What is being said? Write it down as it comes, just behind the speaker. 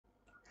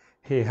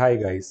Hi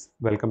guys,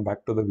 welcome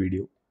back to the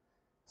video.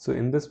 So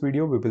in this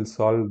video, we will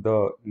solve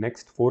the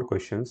next four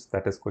questions,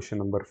 that is question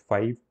number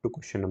 5 to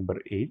question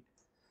number 8.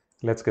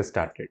 Let's get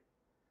started.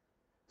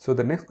 So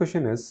the next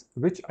question is,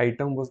 which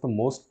item was the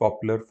most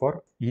popular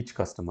for each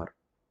customer?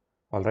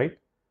 All right.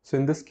 So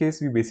in this case,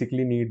 we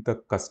basically need the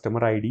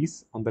customer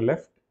IDs on the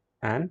left,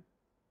 and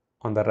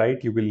on the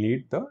right, you will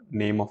need the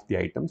name of the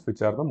items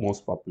which are the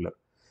most popular.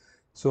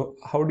 So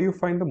how do you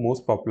find the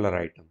most popular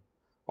item?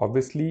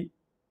 Obviously,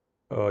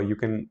 you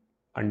can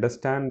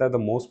understand that the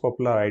most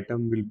popular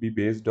item will be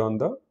based on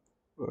the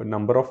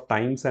number of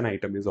times an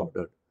item is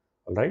ordered.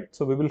 All right.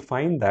 So we will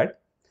find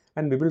that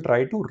and we will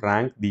try to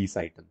rank these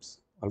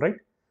items. All right.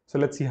 So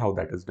let's see how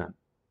that is done.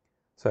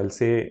 So I'll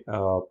say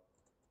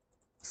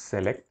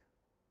select.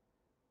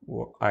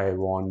 I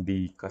want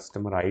the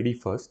customer ID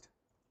first.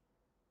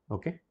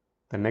 Okay.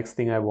 The next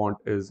thing I want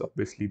is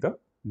obviously the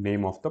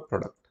name of the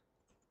product.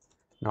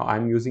 Now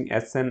I'm using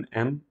S and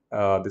M.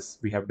 This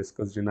we have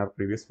discussed in our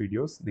previous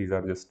videos. These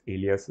are just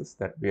aliases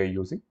that we are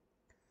using.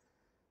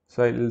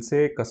 So I will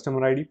say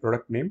customer ID,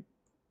 product name.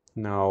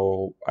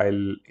 Now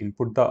I'll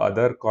input the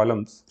other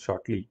columns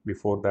shortly.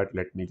 Before that,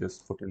 let me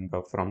just put in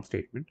the from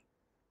statement.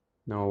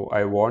 Now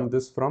I want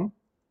this from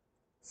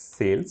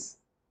sales.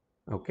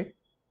 Okay.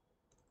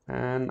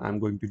 And I'm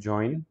going to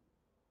join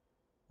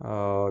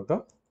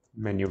the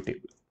menu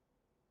table.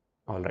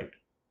 All right.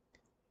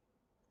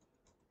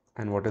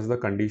 And what is the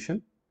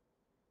condition?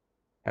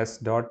 S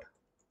dot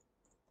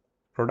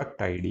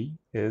product ID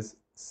is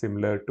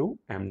similar to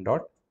M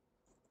dot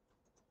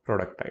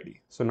product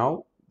ID. So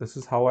now this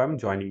is how I'm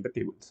joining the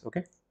tables.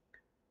 Okay.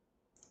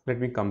 Let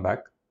me come back.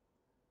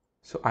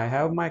 So I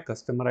have my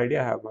customer ID,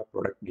 I have my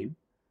product name.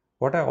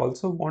 What I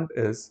also want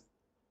is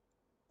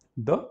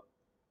the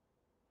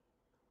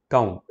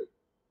count.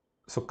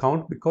 So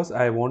count because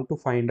I want to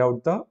find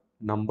out the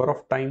number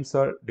of times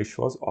a dish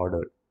was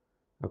ordered.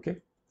 Okay.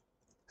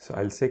 So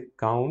I'll say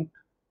count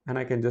and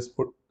I can just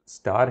put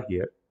star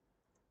here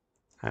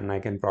and I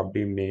can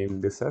probably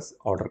name this as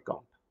order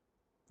count.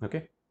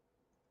 Okay.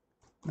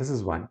 This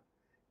is one.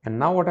 And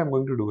now what I'm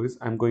going to do is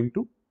I'm going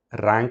to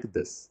rank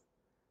this.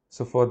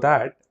 So for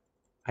that,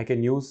 I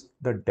can use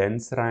the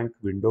dense rank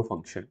window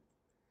function.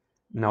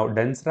 Now,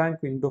 dense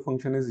rank window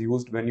function is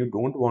used when you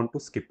don't want to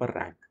skip a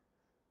rank.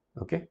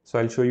 Okay, so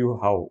I'll show you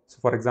how. So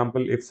for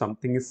example, if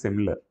something is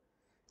similar,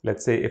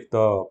 let's say if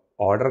the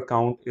order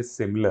count is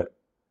similar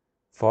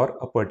for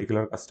a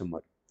particular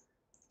customer,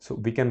 so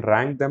we can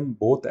rank them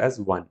both as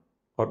 1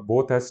 or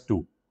both as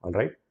 2. All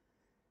right,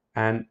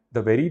 and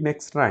the very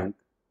next rank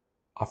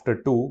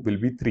after 2 will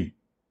be 3.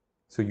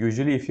 So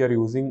usually if you are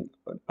using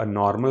a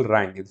normal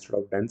rank instead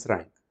of dense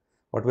rank,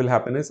 what will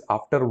happen is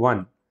after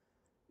 1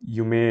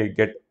 you may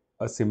get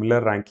a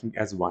similar ranking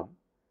as 1,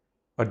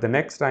 but the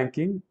next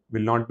ranking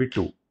will not be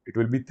 2, it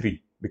will be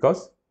 3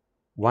 because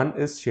 1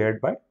 is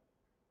shared by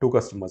 2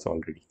 customers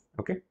already.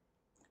 Okay,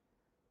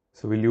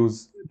 so we'll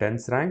use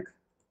dense rank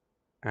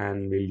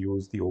and we'll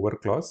use the over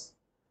clause.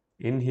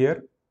 In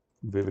here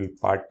we will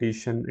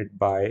partition it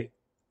by,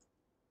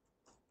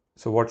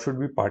 so what should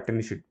we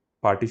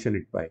partition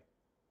it by?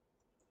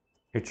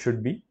 It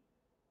should be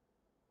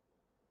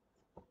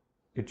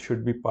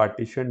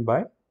partitioned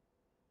by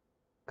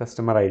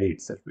customer ID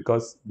itself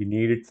because we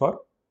need it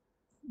for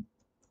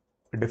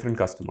different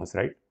customers,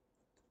 right?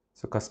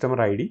 So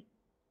customer ID,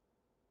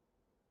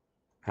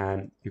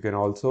 and you can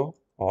also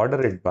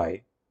order it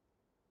by,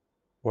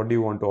 what do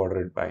you want to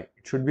order it by?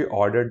 It should be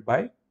ordered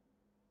by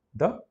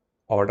the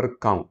order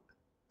count.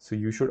 So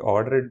you should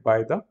order it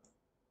by the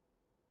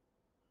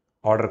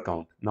order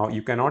count. Now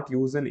you cannot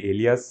use an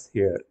alias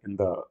here in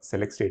the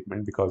select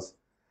statement because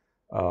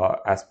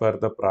as per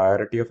the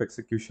priority of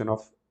execution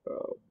of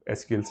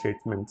SQL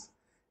statements,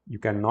 you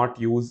cannot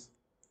use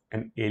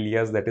an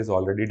alias that is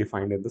already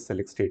defined in the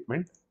select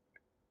statement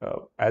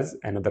as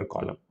another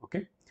column.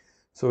 Okay,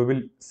 so we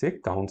will say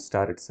count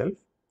star itself,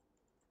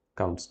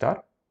 count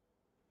star.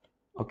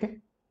 Okay,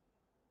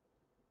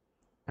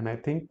 and I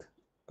think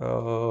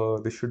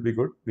this should be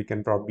good. We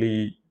can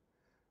probably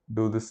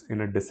do this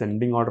in a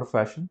descending order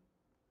fashion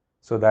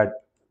so that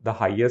the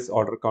highest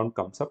order count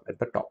comes up at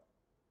the top.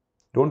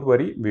 Don't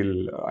worry,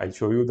 I'll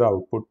show you the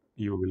output.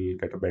 You will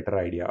get a better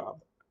idea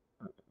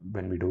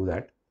when we do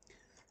that.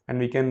 And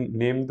we can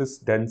name this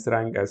dense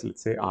rank as,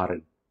 let's say,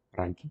 RN,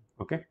 ranking.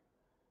 Okay.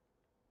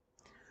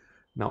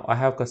 Now I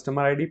have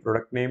customer ID,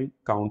 product name,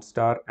 count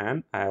star,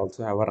 and I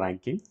also have a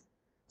ranking.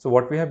 So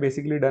what we have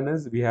basically done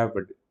is we have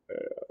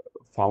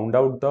found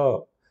out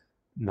the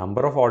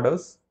number of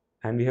orders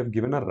and we have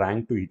given a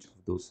rank to each of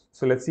those.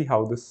 So let's see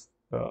how this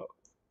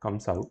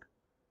comes out.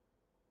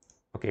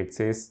 Okay, it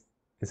says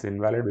it's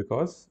invalid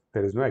because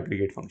there is no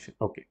aggregate function.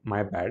 Okay,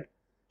 my bad.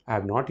 I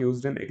have not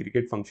used an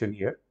aggregate function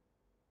here.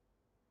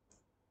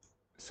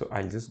 So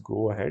I'll just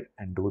go ahead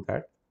and do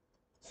that.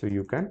 So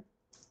you can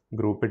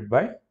group it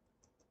by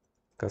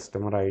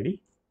customer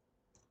ID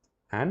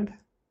and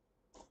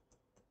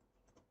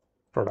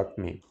product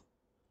name.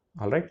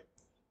 All right.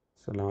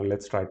 So now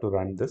let's try to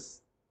run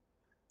this.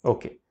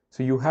 Okay.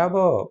 So you have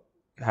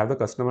the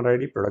customer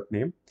ID, product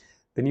name.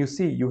 then you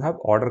see you have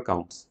order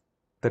counts.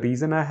 The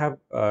reason I have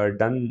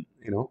done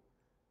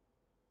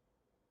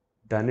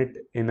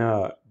it in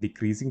a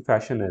decreasing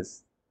fashion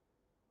is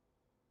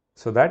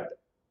so that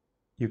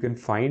you can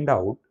find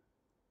out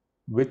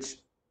which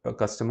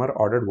customer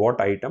ordered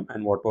what item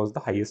and what was the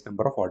highest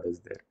number of orders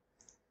there.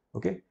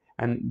 Okay,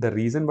 and the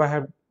reason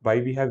why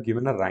we have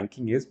given a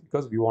ranking is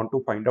because we want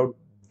to find out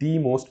the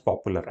most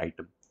popular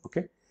item.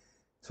 Okay,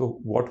 so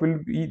what will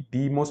be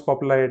the most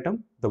popular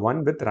item? The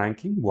one with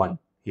ranking 1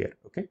 here.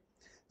 Okay,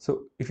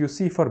 so if you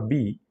see for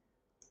B,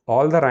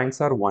 all the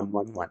ranks are 1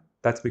 1 1.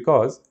 That's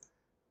because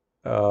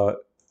uh,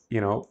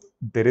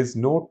 there is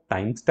no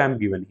timestamp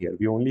given here.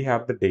 We only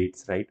have the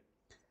dates, right?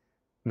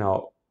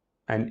 Now,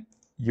 and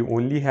you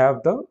only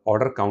have the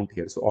order count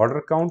here. So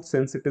order count,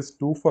 since it is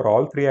 2 for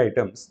all 3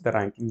 items, the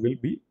ranking will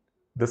be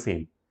the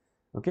same.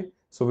 Okay,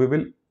 so we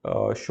will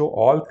show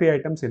all 3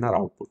 items in our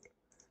output.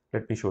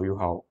 Let me show you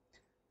how.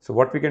 So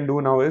what we can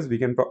do now is we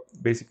can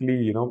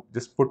basically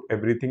just put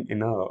everything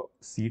in a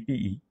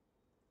CTE.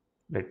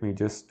 Let me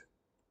just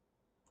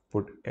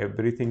put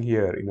everything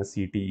here in a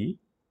CTE.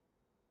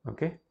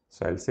 Okay,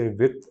 so I'll say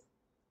with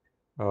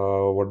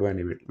what do I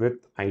name it?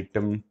 With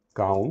item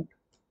count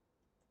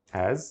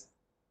as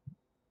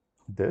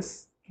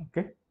this.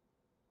 Okay,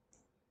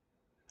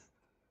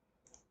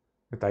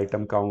 with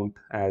item count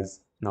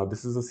as, now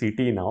this is a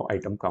CTE now,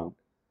 item count.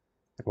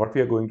 And what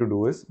we are going to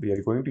do is we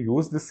are going to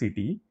use this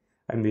CTE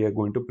and we are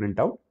going to print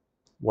out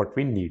what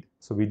we need.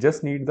 So we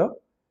just need the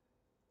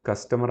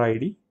customer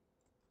ID.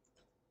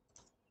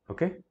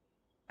 Okay,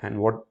 and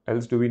what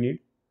else do we need?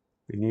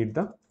 We need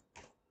the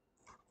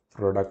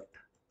product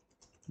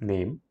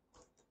name.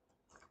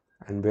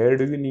 And where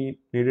do we need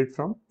it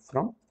from?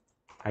 From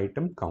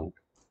item count.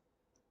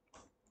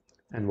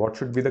 And what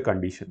should be the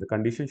condition? The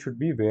condition should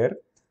be where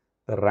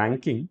the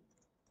ranking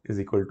is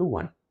equal to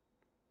 1.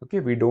 Okay,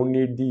 we don't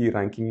need the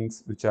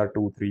rankings which are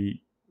 2,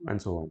 3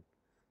 and so on.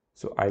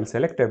 So I'll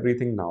select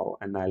everything now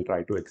and I'll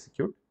try to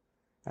execute,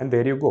 and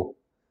there you go.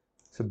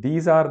 So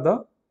these are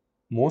the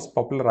most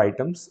popular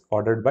items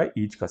ordered by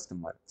each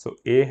customer. So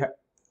A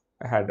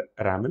had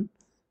ramen,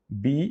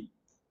 B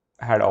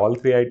had all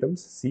 3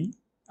 items, C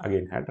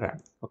again had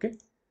ramen. Okay,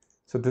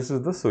 so this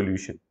is the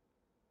solution.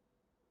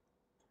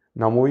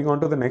 Now moving on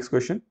to the next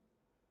question.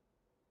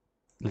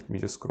 Let me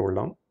just scroll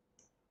down.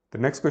 The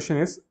next question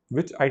is,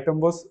 which item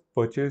was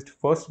purchased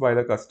first by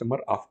the customer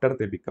after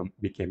they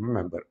became a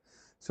member?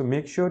 So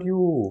make sure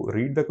you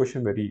read the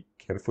question very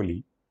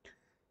carefully.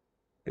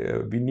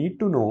 We need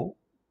to know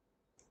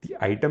the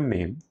item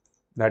name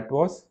that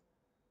was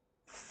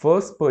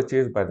first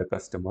purchased by the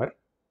customer,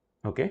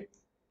 okay,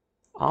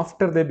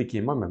 after they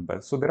became a member.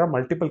 So there are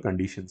multiple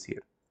conditions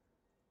here.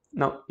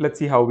 Now let's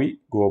see how we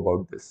go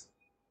about this.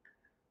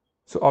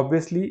 So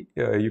obviously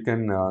you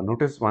can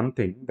notice one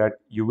thing, that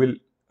you will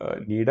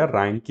need a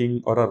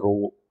ranking or a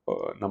row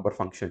number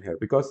function here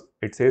because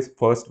it says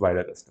first by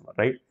the customer,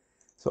 right?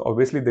 So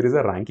obviously there is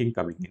a ranking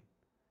coming in.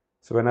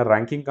 So when a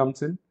ranking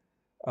comes in,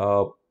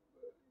 uh,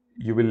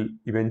 you will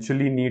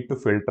eventually need to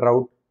filter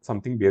out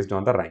something based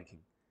on the ranking.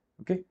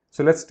 Okay,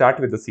 so let's start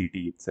with the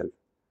CT itself.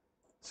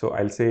 So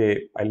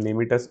I'll name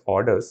it as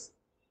orders,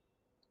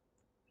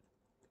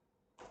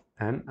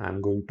 and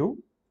I'm going to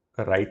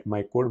write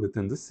my code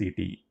within the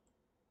CTE.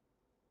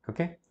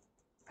 Okay,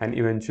 and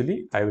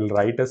eventually I will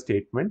write a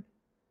statement.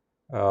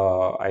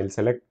 I'll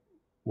select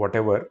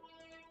whatever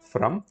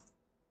from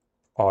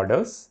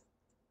orders.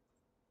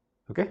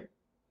 Okay,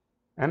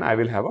 and I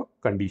will have a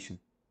condition.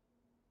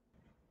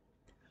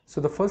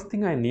 So the first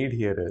thing I need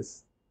here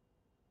is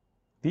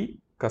the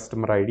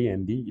customer ID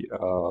and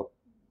the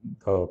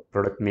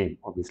product name,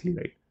 obviously,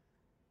 right?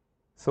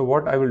 So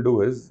what I will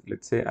do is,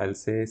 let's say I'll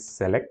say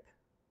select.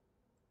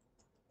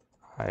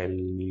 I'll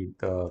need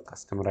the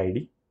customer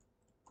ID.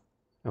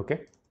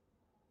 Okay,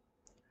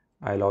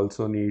 I'll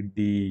also need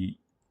the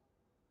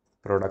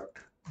product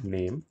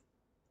name.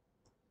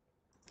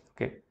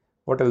 Okay,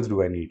 what else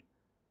do I need?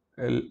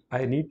 Well,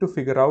 I need to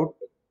figure out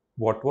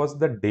what was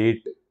the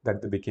date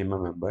that they became a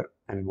member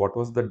and what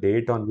was the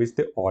date on which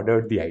they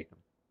ordered the item,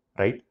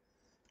 right?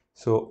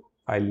 So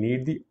I'll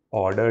need the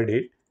order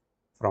date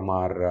from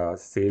our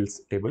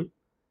sales table,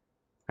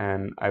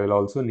 and I will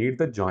also need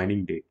the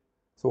joining date.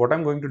 So what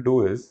I'm going to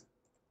do is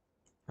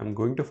I'm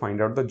going to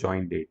find out the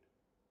join date.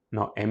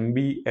 Now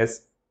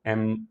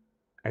MBSM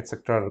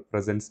etc.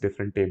 represents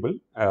different table,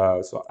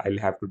 so I'll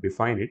have to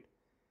define it.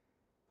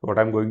 So what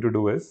I'm going to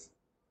do is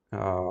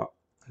I'll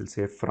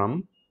say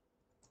from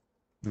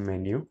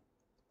menu,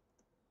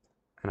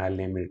 and I'll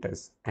name it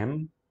as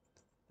M.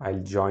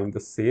 I'll join the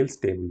sales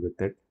table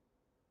with it.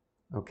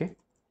 Okay,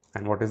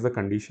 and what is the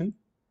condition?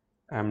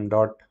 M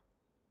dot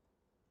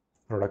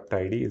product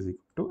ID is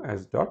equal to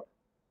S dot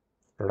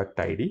product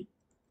ID,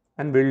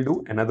 and we'll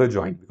do another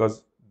join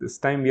because this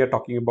time we are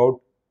talking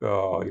about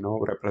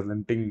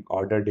representing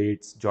order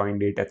dates, join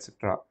date,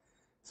 etc.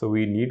 So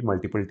we need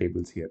multiple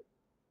tables here.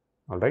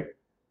 All right,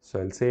 so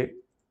I'll say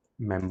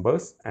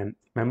members, and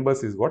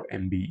members is what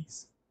MB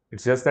is.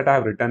 It's just that I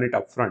have written it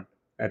upfront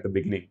at the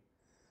beginning.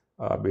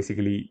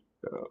 Basically,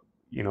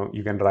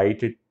 you can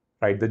write it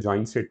write the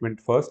join statement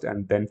first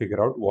and then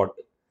figure out what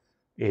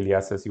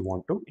aliases you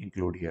want to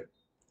include here.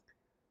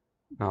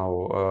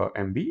 Now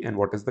MB, and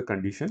what is the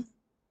condition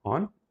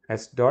on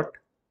s dot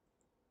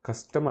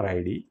customer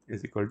ID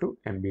is equal to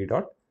MB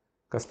dot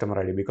customer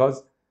ID,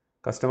 because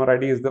customer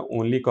ID is the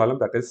only column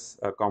that is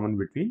common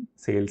between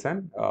sales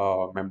and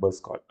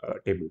members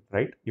table,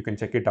 right? You can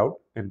check it out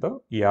in the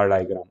ER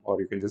diagram, or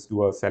you can just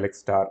do a select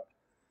star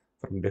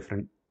from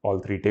different all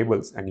three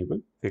tables and you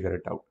will figure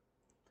it out.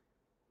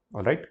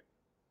 All right.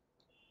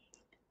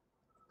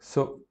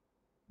 So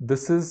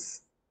this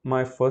is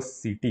my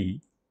first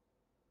CT.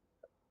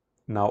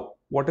 Now,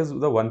 what is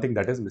the one thing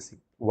that is missing?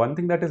 One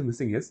thing that is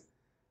missing is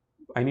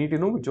I need to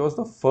know which was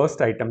the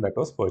first item that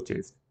was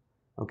purchased.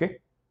 Okay.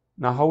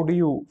 Now, how do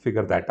you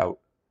figure that out?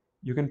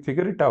 You can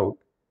figure it out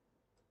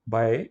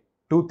by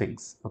two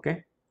things.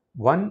 Okay.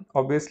 One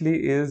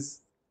obviously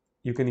is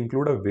you can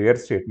include a where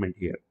statement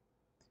here,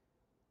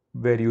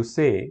 where you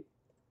say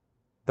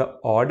the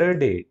order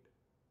date.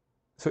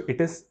 So it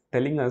is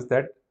telling us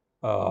that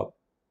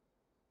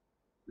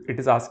it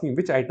is asking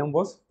which item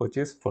was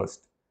purchased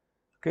first.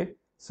 Okay.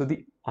 So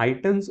the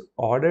item's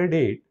order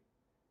date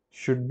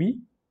should be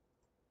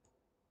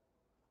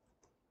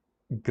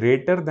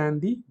greater than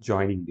the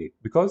joining date,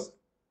 because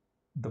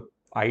the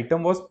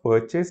item was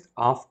purchased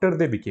after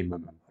they became a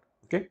member.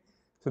 Okay.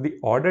 So the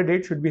order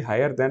date should be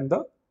higher than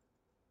the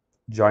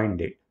join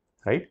date,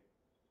 right?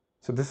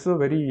 So this is a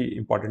very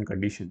important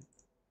condition.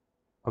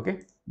 Okay.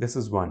 This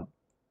is one.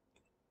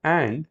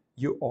 And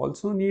you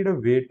also need a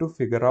way to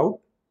figure out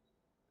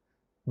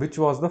which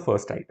was the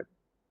first item.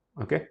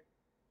 Okay.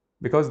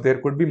 Because there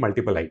could be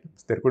multiple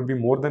items. There could be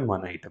more than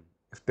one item.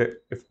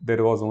 If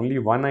there was only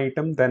one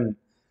item, then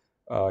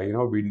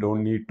we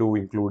don't need to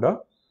include a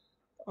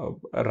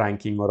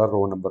ranking or a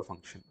row number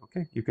function.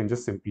 Okay, you can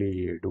just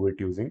simply do it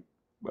using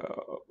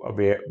a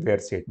where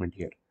statement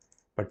here.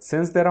 But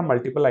since there are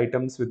multiple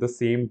items with the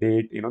same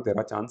date, there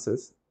are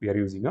chances we are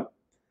using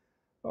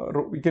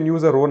we can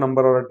use a row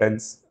number or a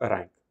dense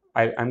rank.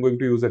 I'm going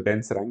to use a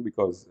dense rank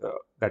because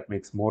that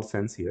makes more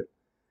sense here.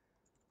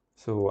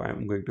 So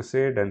I'm going to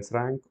say dense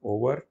rank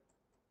over.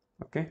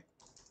 Okay,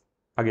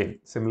 again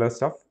similar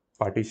stuff,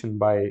 partition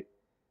by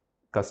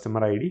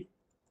customer ID,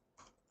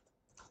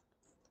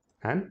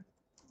 and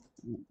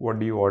what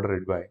do you order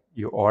it by?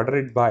 You order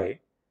it by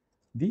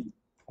the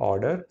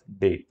order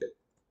date.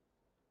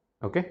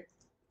 Okay,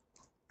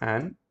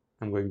 and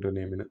I'm going to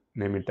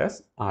name it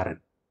as RN.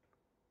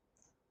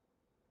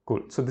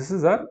 Cool. So this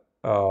is our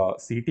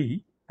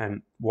CT,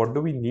 and what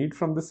do we need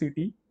from the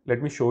CT?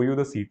 Let me show you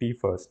the CT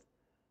first.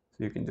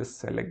 So you can just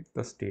select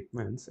the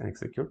statements and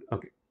execute.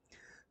 Okay.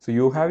 So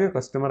you have your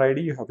customer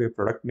ID, you have your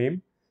product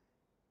name,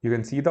 you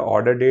can see the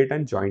order date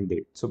and join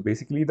date. So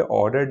basically the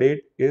order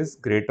date is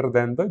greater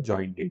than the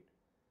join date.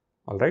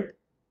 All right.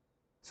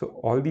 So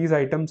all these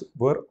items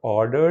were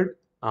ordered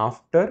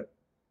after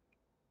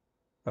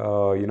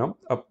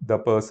the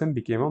person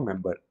became a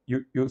member.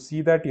 You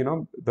see that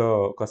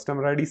the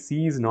customer ID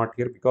C is not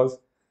here because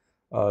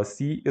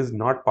C is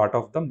not part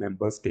of the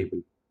members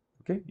table.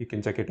 Okay, you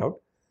can check it out.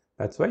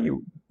 That's why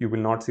you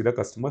will not see the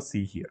customer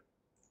C here.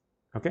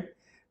 Okay.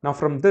 Now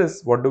from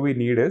this, what do we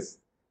need is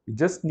we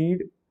just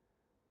need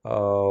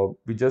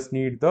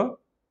the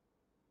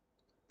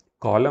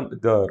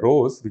the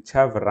rows which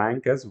have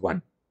rank as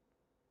 1.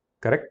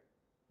 Correct?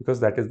 Because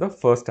that is the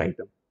first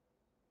item.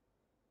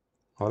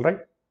 All right.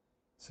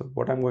 So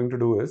what I'm going to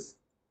do is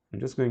I'm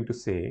just going to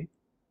say,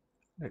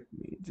 let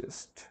me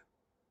just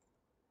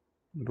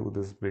do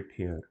this bit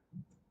here.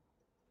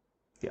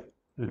 Yeah,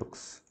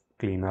 looks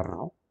cleaner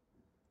now.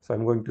 So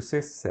I'm going to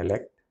say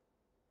select.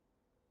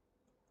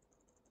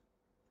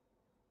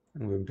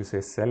 I'm going to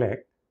say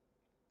select.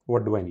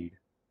 What do I need?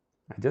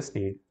 I just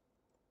need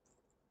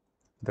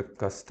the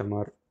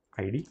customer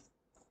ID,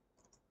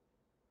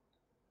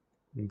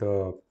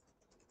 the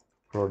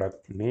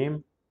product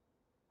name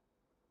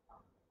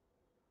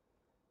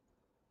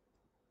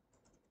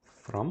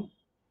from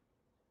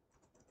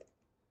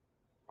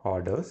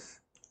orders.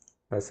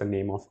 That's the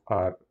name of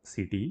our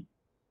CT.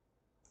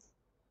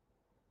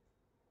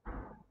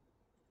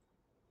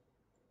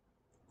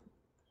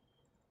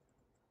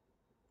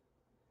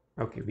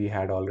 Okay, we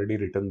had already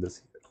written this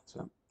here, so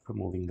I'm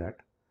removing that.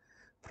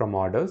 From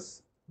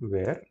orders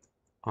where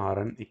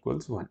Rn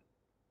equals 1.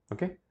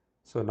 Okay,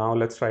 so now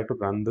let's try to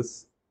run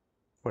this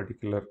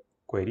particular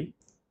query,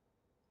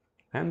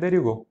 and there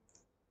you go.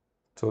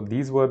 So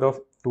these were the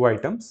two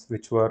items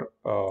which were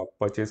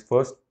purchased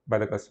first by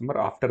the customer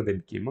after they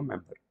became a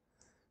member.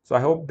 So I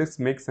hope this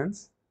makes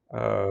sense.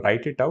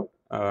 Write it out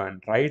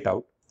and try it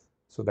out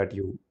so that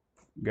you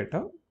get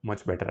a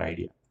much better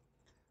idea.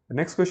 The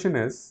next question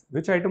is,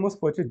 which item was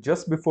purchased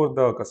just before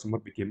the customer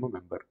became a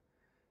member?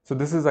 So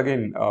this is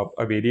again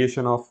a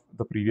variation of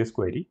the previous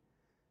query.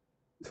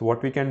 So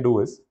what we can do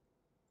is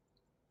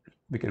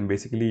we can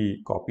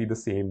basically copy the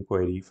same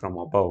query from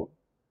above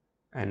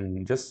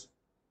and just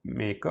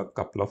make a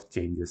couple of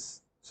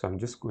changes. So I'm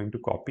just going to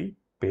copy,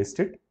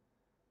 paste it,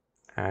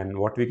 and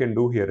what we can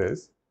do here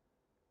is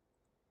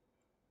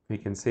we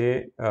can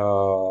say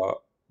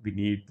we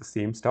need the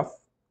same stuff,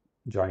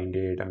 join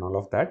date and all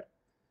of that.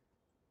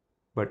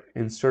 But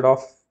instead of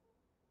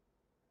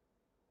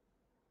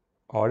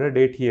order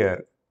date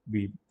here,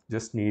 we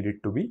just need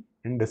it to be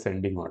in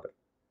descending order,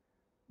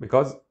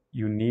 because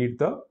you need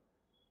the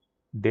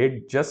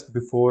date just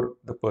before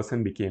the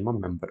person became a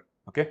member.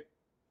 Okay,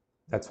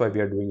 that's why we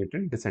are doing it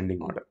in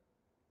descending order.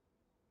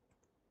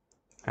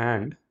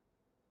 And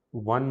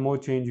one more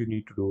change you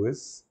need to do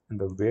is in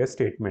the where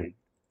statement,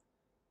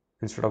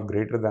 instead of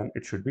greater than,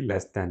 it should be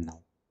less than now.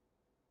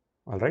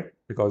 All right,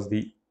 because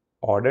the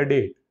order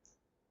date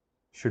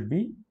should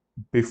be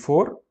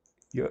before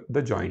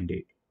the join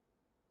date.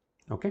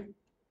 Okay,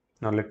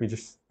 now let me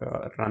just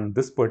run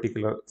this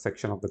particular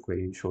section of the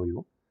query and show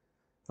you.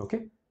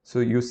 Okay, so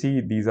you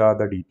see these are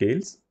the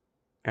details,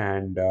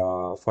 and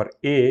for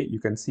A you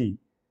can see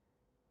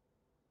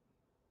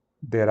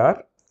there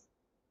are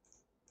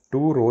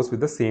two rows with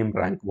the same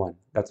rank 1.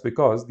 That's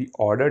because the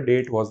order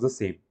date was the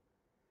same.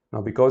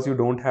 Now because you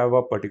don't have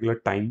a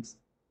particular time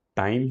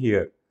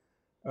here,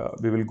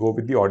 we will go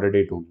with the order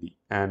date only,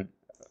 and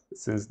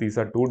since these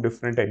are two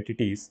different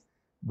entities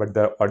but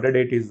the order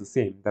date is the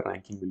same, the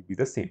ranking will be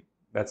the same.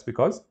 That's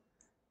because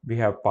we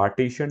have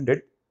partitioned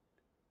it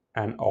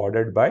and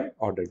ordered by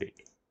order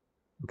date.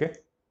 Okay,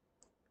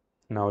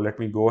 now let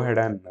me go ahead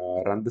and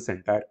run this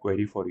entire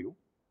query for you.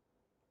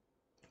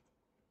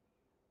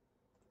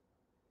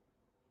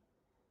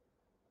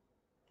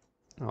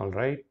 All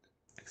right,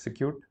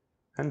 execute,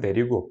 and there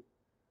you go.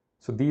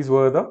 So these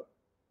were the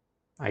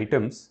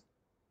items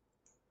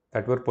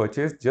that were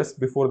purchased just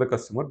before the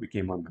customer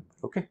became a member.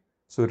 Okay,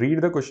 so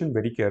read the question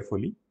very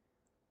carefully.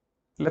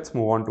 Let's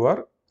move on to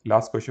our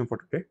last question for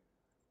today.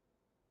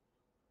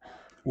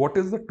 What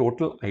is the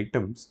total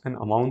items and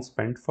amount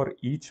spent for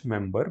each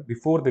member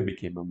before they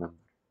became a member?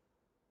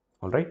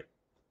 All right,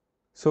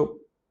 so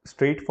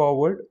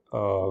straightforward,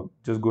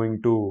 just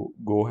going to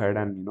go ahead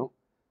and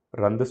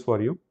run this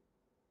for you.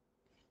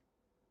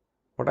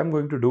 What I'm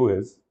going to do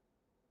is,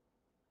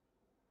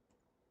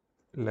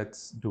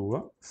 let's do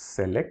a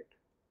select.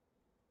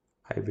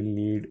 I will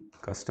need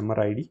customer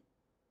ID.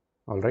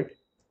 All right,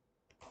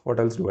 what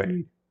else do I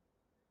need?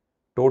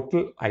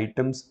 Total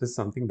items is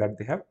something that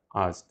they have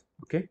asked.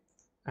 Okay,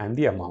 and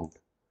the amount.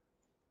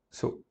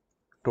 So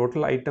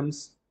total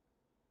items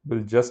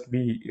will just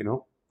be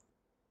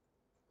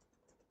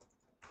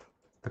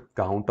the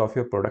count of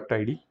your product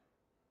ID.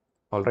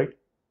 All right,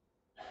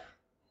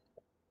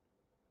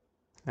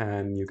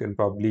 and you can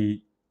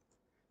probably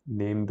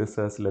name this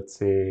as, let's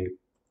say,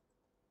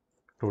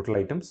 total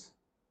items.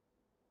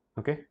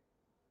 Okay,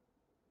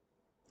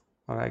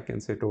 or I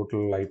can say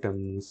total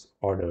items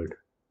ordered.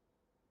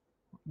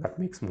 That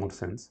makes more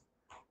sense.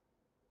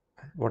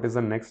 What is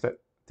the next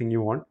thing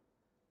you want?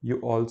 You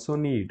also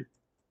need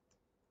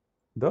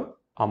the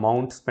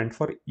amount spent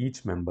for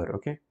each member.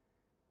 Okay,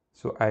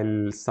 so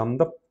I'll sum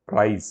the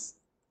price.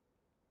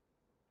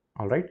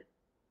 All right,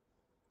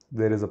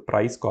 there is a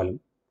price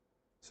column,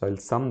 so I'll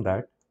sum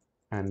that,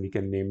 and we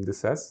can name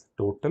this as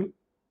total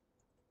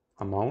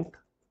amount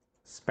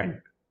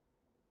spent.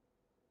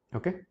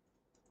 Okay,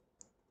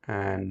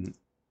 and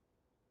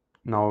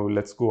now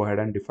let's go ahead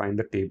and define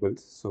the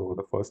tables. So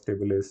the first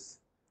table is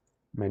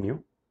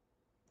menu.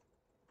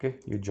 Okay,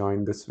 you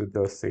join this with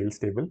the sales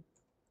table,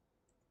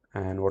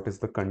 and what is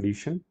the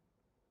condition?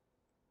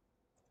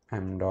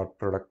 M dot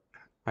product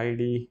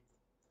ID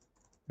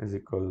is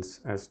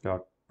equals S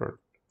dot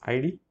product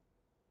ID,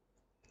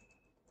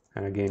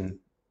 and again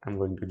I'm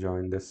going to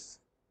join this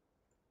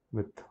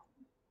with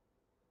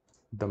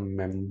the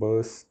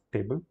members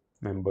table,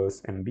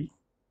 members MB,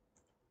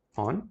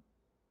 on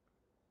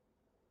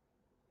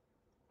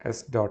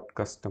S dot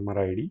customer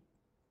ID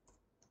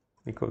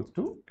equals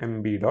to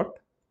MB dot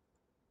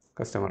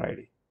customer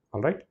ID.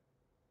 All right,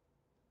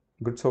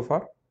 good so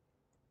far.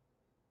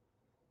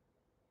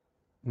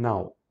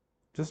 Now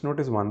just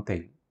notice one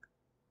thing.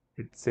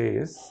 It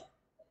says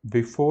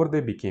before they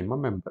became a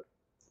member.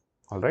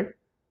 All right,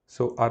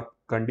 so our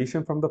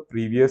condition from the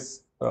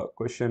previous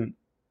question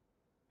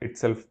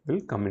itself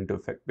will come into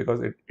effect, because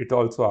it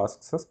also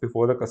asks us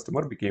before the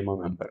customer became a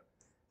member.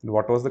 And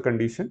what was the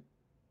condition?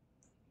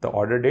 The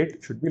order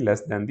date should be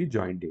less than the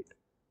join date.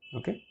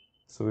 Okay,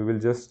 so we will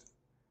just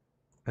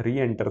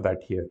re-enter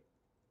that here.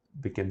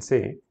 We can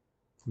say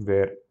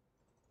where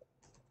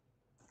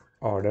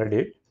order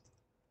date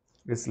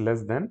is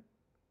less than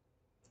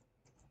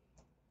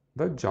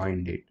the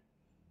join date.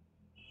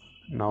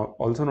 Now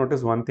also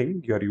notice one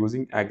thing, you are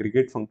using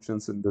aggregate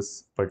functions in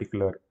this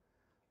particular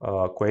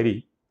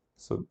query,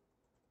 so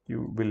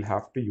you will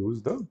have to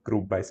use the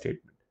group by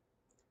statement.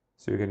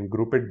 So you can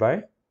group it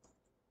by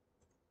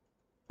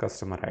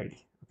customer ID,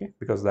 okay,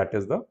 because that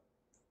is the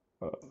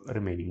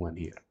remaining one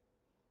here.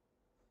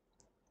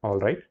 All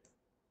right,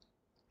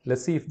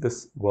 let's see if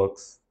this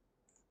works.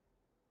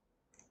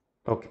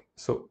 Okay,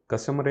 so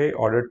customer A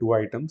ordered 2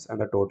 items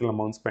and the total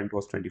amount spent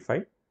was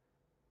 25,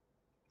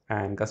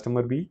 and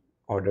customer B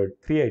ordered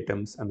 3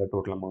 items and the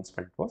total amount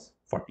spent was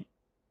 40.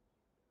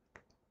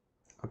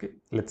 Okay,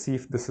 let's see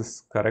if this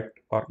is correct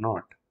or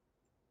not.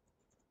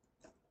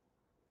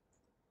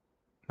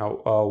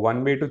 Now,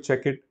 one way to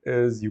check it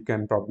is you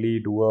can probably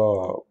do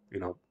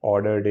a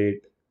order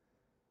date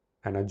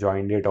and a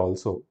join date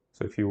also.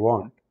 So if you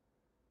want,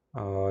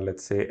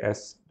 let's say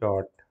s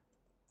dot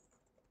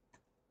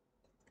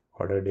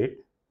order date,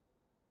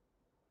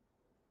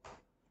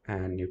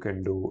 and you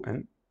can do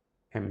an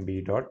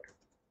mb dot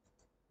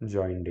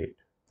join date.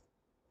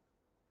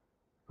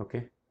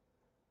 Okay.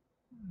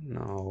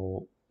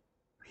 Now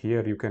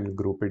here you can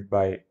group it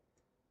by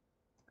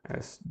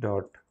s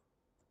dot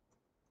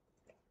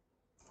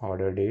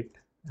order date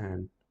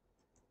and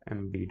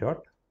mb dot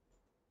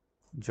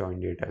join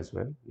date as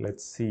well.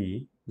 Let's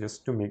see,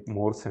 just to make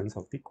more sense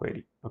of the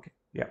query. Okay,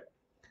 yeah,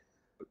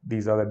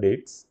 these are the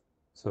dates.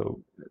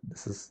 So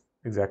this is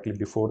exactly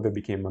before they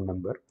became a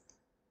member,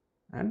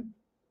 and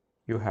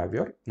you have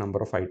your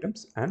number of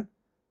items and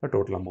the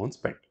total amount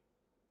spent.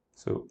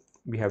 So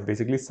we have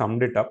basically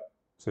summed it up.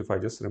 So if I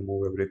just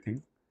remove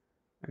everything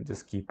and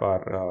just keep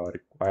our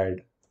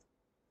required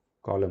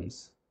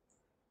columns,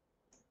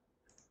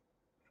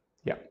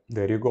 yeah,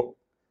 there you go.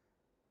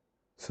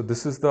 So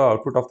this is the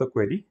output of the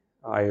query.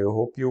 I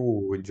hope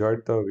you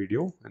enjoyed the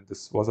video, and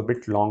this was a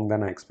bit long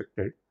than I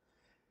expected.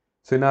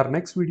 So in our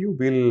next video,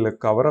 we'll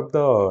cover up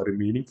the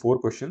remaining 4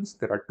 questions.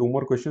 There are 2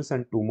 more questions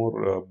and 2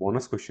 more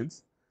bonus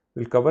questions.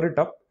 We'll cover it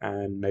up,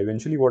 and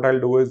eventually what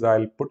I'll do is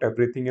I'll put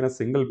everything in a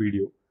single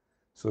video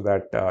so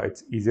that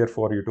it's easier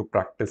for you to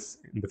practice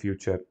in the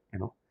future,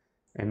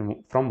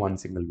 and from one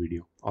single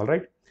video. All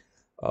right.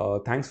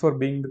 Thanks for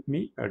being with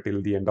me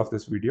till the end of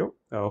this video.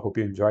 Hope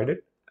you enjoyed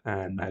it,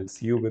 and I'll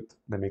see you with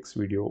the next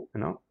video,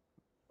 in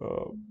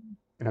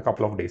a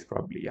couple of days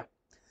probably. Yeah.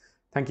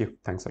 Thank you.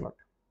 Thanks a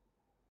lot.